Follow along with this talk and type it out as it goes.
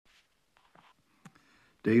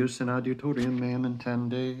Deus in adiutorium meam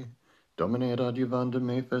intende, Domine ad adiuvanda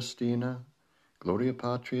me festina, Gloria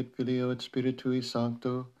Patri et Filio et Spiritui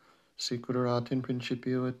Sancto, sic ut erat in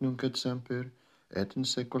principio et nunc et semper, et in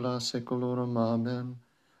saecula saeculorum. Amen.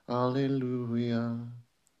 Alleluia.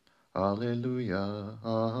 Alleluia.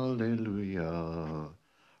 Alleluia.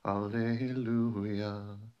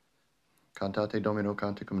 Alleluia. Cantate Domino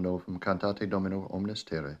canticum novum, cantate Domino omnes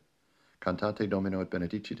terrae. Cantate Domino et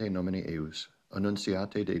benedicite nomine eius,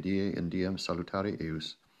 annunciate de die in diem salutare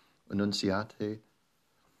eius, annunciate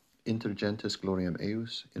inter gentes gloriam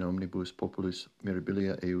eius, in omnibus populus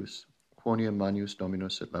mirabilia eius, quoniam manius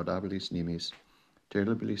Dominus et laudabilis nimis,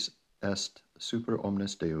 terribilis est super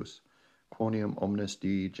omnes Deus, quoniam omnes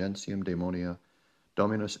dii gentium demonia,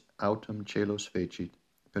 Dominus autem celos fecit,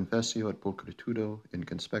 confessio et pulchritudo in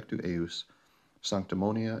conspectu eius,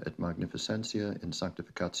 sanctimonia et magnificentia in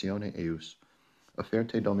sanctificatione eius,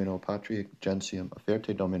 afferte Domino Patri gentium,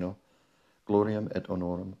 afferte Domino gloriam et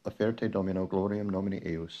honorum, afferte Domino gloriam nomine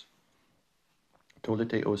eius,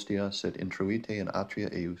 tolite ostia sed intruite in atria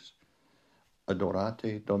eius,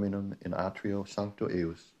 adorate Dominum in atrio sancto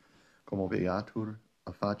eius, como beatur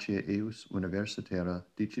a facie eius universi terra,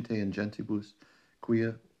 dicite in gentibus,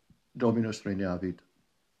 quia Dominus regnavit,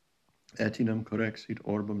 etinum correxit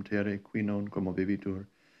orbum terrae qui non como vivitur,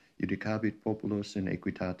 judicabit populus in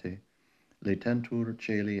equitate, laetentur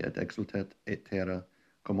celi et exultet et terra,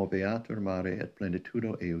 como beatur mare et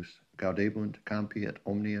plenitudo eius, gaudebunt campi et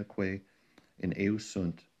omnia quae in eius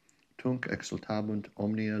sunt, tunc exultabunt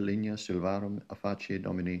omnia linea silvarum a facie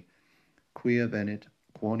Domini, quia venit,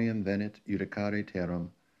 quoniam venit judicare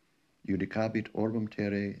terram, judicabit orbum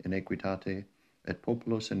terrae in equitate, et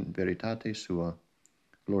populus in veritate sua,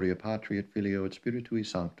 Gloria Patri et Filio et Spiritui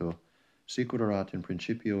Sancto, sic ut erat in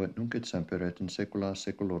principio et nunc et semper et in saecula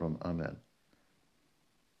saeculorum. Amen.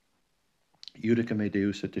 Iudica me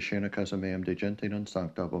Deus et discerna casa meam de gente non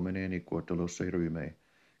sancta homine iniquor dolose ruime,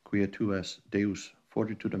 quia tu es Deus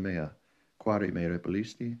fortitudo mea, quare me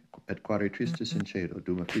repelisti, et quare tristis in cedo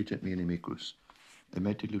dum affligit mi inimicus.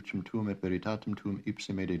 Emeti lucem tuum et veritatem tuum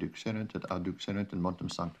ipse me deduxerent et adduxerent in montem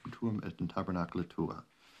sanctum tuum et in tabernacula tua,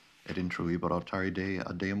 et intruibor altari Dei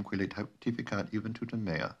ad Deum qui letificat juventutem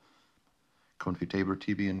mea. Confitebur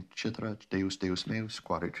tibi in citra Deus Deus meus,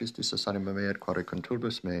 quare tristis es anima mea et quare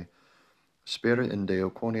conturbus me, spera in Deo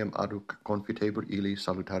quoniam aduc confitebur illi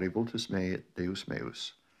salutare vultus mei et Deus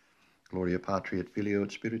meus. Gloria Patri et Filio et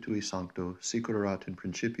Spiritui Sancto, sic ut erat in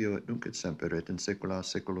principio et nunc et semper et in saecula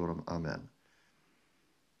saeculorum. Amen.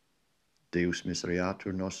 Deus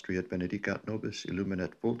misereatur nostri et benedicat nobis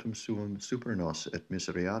illuminet voltum suum super nos et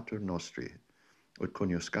misereatur nostri, ut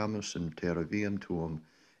coniuscamus in terra viam tuum,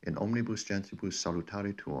 in omnibus gentibus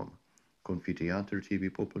salutare tuum, confitiantur tibi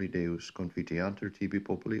populi Deus, confitiantur tibi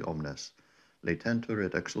populi omnes, laetentur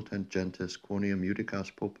et exultent gentes quoniam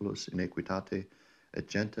judicas populus in equitate, et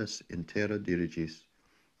gentes in terra dirigis,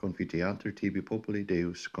 confitiantur tibi populi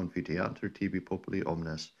Deus, confitiantur tibi populi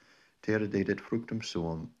omnes, terra dedit fructum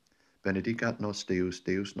suum, benedicat nos Deus,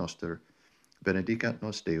 Deus noster, benedicat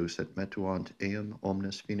nos Deus et metuant eam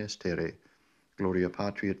omnes fines terrae, Gloria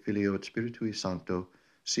Patri et Filio et Spiritui Sancto,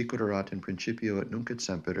 sic ut erat in principio et nunc et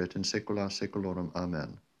semper et in saecula saeculorum.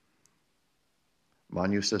 Amen.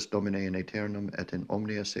 Magnus est Domine in aeternum et in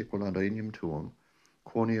omnia saecula regnum tuum,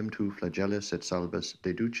 quoniam tu flagellis et salvas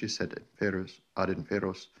deducis et ad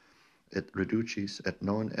inferos, et reducis et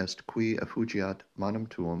non est qui effugiat manum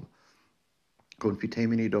tuum,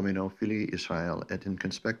 confitemini Domino Filii Israel, et in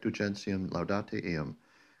conspectu gentium laudate eam,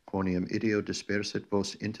 quoniam ideo dispersit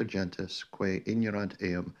vos inter gentes, quae ignorant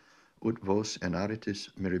eam, ut vos enaritis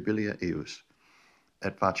mirabilia eius,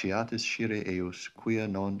 et faciatis scire eius, quia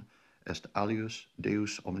non est alius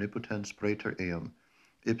Deus omnipotens praeter eam,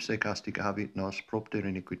 ipse castigavit nos propter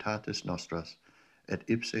iniquitatis nostras, et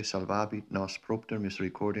ipse salvabit nos propter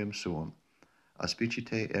misericordiam suum,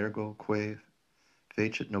 aspicite ergo quae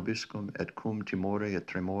fecit nobiscum et cum timore et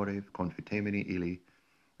tremore confitemini illi,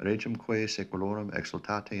 regem quae saeculorum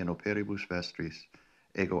exultate in operibus vestris,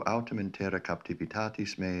 ego autem in terra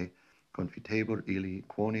captivitatis mei, confitebur illi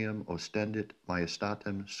quoniam ostendit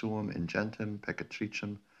majestatem suum in gentem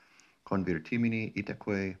peccatricem, convertimini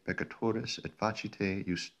itaque peccatoris et facite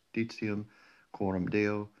justitium coram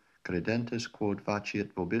Deo, credentes quod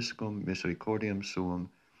faciet vobiscum misericordiam suum,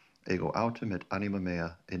 ego autem et anima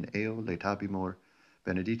mea in eo laetabimur,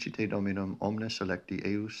 benedicite Dominum omnes electi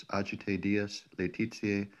eius agite dies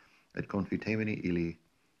laetitiae et confitemini illi,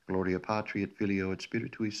 Gloria Patri et Filio et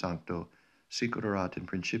Spiritui Sancto, sic ut erat in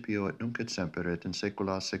principio et nunc et semper et in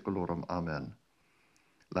saecula saeculorum. Amen.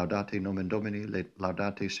 Laudate nomen Domini,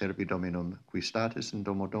 laudate servi Dominum, qui statis in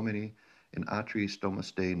domo Domini, in atris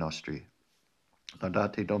domus Dei nostri.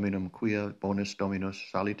 Laudate Dominum quia bonus Dominus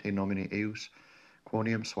salite nomine eius,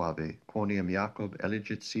 quoniam suave, quoniam Jacob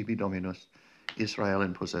elegit sibi Dominus, Israel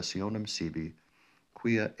in possessionem sibi,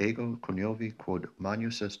 quia ego coniovi quod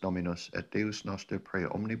magnus est Dominus et Deus noster pre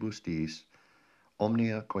omnibus diis,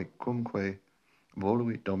 omnia quecumque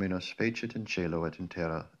voluit Dominus fecit in cielo et in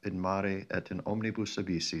terra, in mare et in omnibus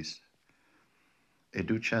abyssis,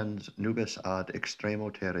 educens nubes ad extremo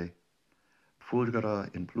terre, fulgera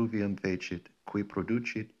in pluvium fecit, qui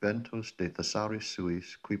producit ventos de thesauris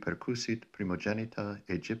suis, qui percussit primogenita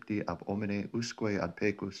Egypti ab homine usque ad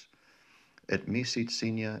pecus, et misit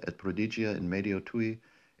signa et prodigia in medio tui,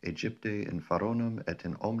 Egypte in Pharaonum et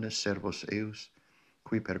in omnes servos eus,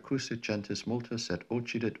 qui percussit gentes multas et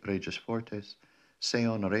occidit reges fortes,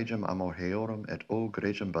 Seon regem Amorheorum et Og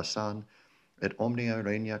regem Basan, et omnia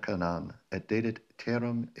regna Canaan, et dedit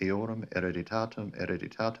terram eorum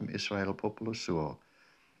hereditatem Israel populo suo,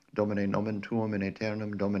 Domine nomen tuum in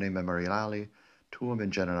aeternum, Domine memoriale tuum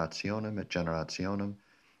in generationem et generationem,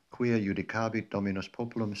 quia judicabit Dominus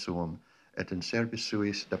populum suum, et in service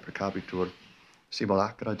suis deprecabitur,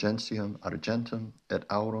 simulacra gentium argentum et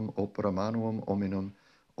aurum opera manuum hominum,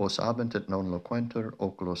 os abent et non loquenter,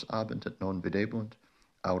 oculos abent et non videbunt,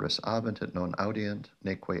 aures abent et non audient,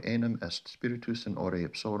 neque enim est spiritus in ore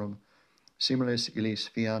ipsorum, similes illis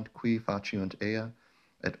fiant qui faciunt ea,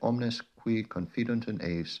 et omnes qui confidunt in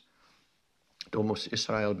eis. Domus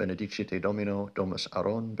Israel benedicite Domino, Domus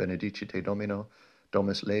Aaron benedicite Domino,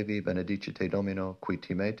 Domus Levi benedicite Domino, qui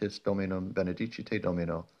timetis Dominum benedicite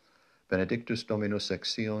Domino, benedictus Dominus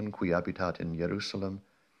ex Sion, qui habitat in Jerusalem,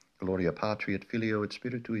 gloria Patri et Filio et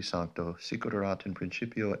Spiritui Sancto, sic erat in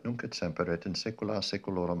principio et nunc et semper et in saecula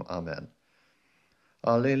saeculorum. Amen.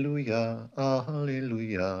 Alleluia,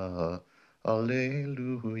 alleluia,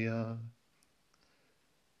 alleluia.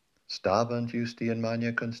 Stabant justi in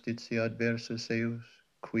magna constitia adversus eius,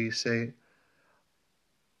 qui se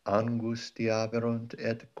angustiaverunt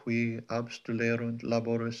et qui abstulerunt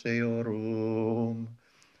laboris eorum.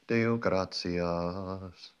 Deo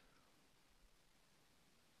gratias.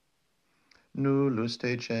 Nullus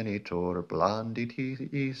te genitor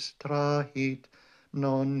blanditis trahit,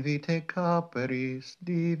 non vitae caperis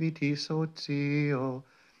divitis otio,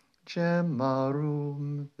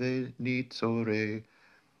 gemarum venitore,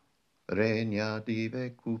 regna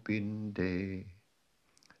dive cupinde.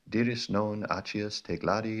 Diris non acius te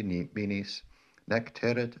gladi minis, nec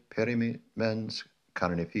terret perimens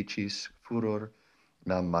carnificis furor,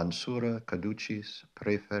 nam mansura caducis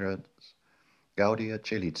preferens, gaudia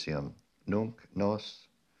celitium, nunc nos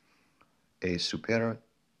e superum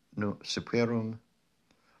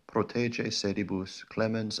protege sedibus,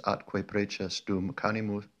 clemens atque preces dum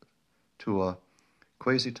canimus tua,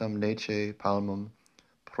 quesitam nece palmum,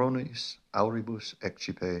 pronis auribus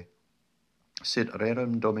excipe, sit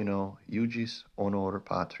rerum Domino iugis honor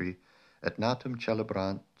patri, et natum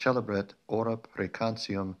celebret ora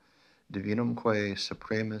precantium divinumque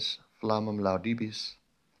supremus flammum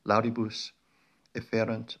laudibus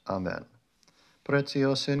efferent. Amen.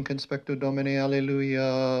 Pretios in conspectu Domini,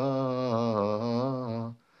 alleluia.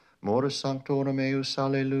 Morus sanctorum eius,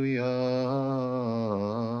 alleluia.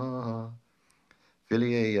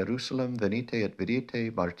 Filiae Jerusalem, venite et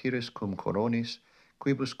vidite martyris cum coronis,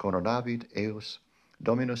 quibus coronavit eius,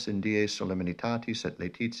 Dominus in die solemnitatis et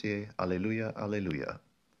laetitiae, alleluia, alleluia.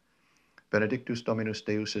 Benedictus Dominus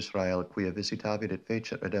Deus Israel, quia visitavit et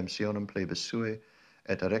fecit redemptionem plebis sui,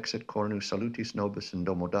 et erexit cornu salutis nobis in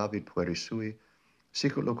domo David pueris sui,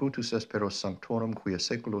 sicut locutus est peros sanctorum quia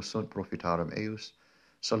saeculo sunt profitarum eius,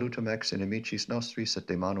 salutum ex inimicis nostris et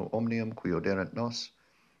de manu omnium qui oderent nos,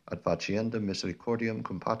 ad faciendum misericordiam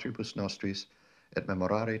cum patribus nostris, et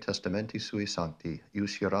memorare testamenti sui sancti,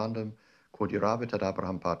 ius hierandum, quod iravit ad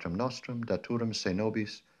Abraham patrum nostrum, daturum se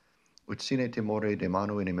nobis, ut sine timore de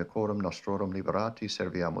manu inimicorum nostrorum liberati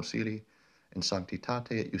serviamus ili, in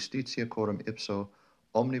sanctitate et justitia coram ipso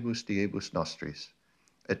omnibus diebus nostris.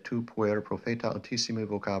 Et tu puer profeta altissimi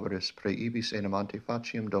vocaberis preibis enim ante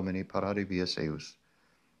faciam Domini parade vias eius,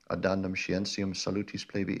 addandum scientium salutis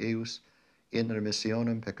plebi eius, in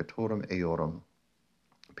remissionem peccatorum eorum,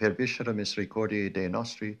 per viscera misericordiae Dei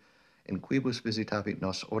nostri, in quibus visitavit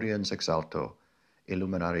nos oriens ex alto,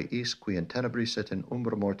 illuminare is qui in tenebris et in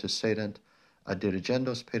umbra mortis sedent, ad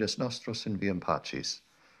dirigendos pedes nostros in viam pacis.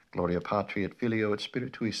 Gloria Patri et Filio et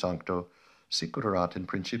Spiritui Sancto, sic ut erat in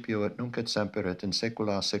principio et nunc et semper et in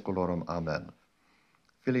saecula saeculorum. Amen.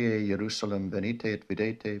 Filiae Jerusalem, venite et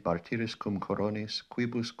videte martyris cum coronis,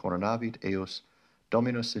 quibus coronavit eius,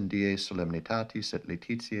 Dominus in die solemnitatis et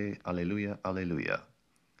laetitiae. Alleluia, alleluia.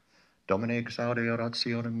 Domine exaude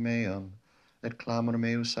orationem meam, et clamor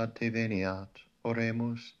meus ad te veniat.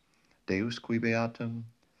 Oremus, Deus qui beatum,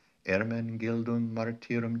 ermen gildum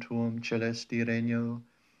martyrum tuum celesti regno,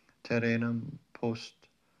 terrenum post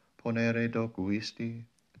ponere doc uisti,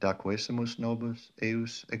 da quesimus nobis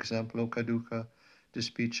eius exemplo caduca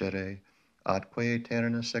dispicere, atque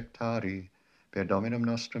aeterna sectari, per Dominum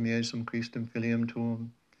nostrum Iesum Christum Filium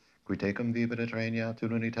tuum, qui tecum vivit et regnat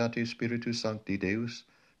in unitate Spiritus Sancti Deus,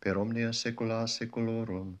 per omnia saecula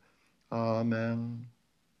saeculorum. Amen.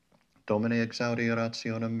 Domine exaudi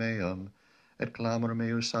orationem meum, et clamor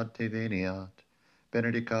meus ad te veniat.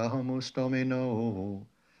 Benedicamus Domino,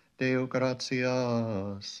 Deo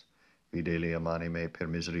gratias. Fidelium anime per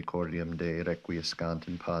misericordiam Dei requiescant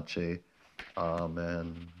in pace.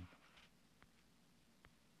 Amen.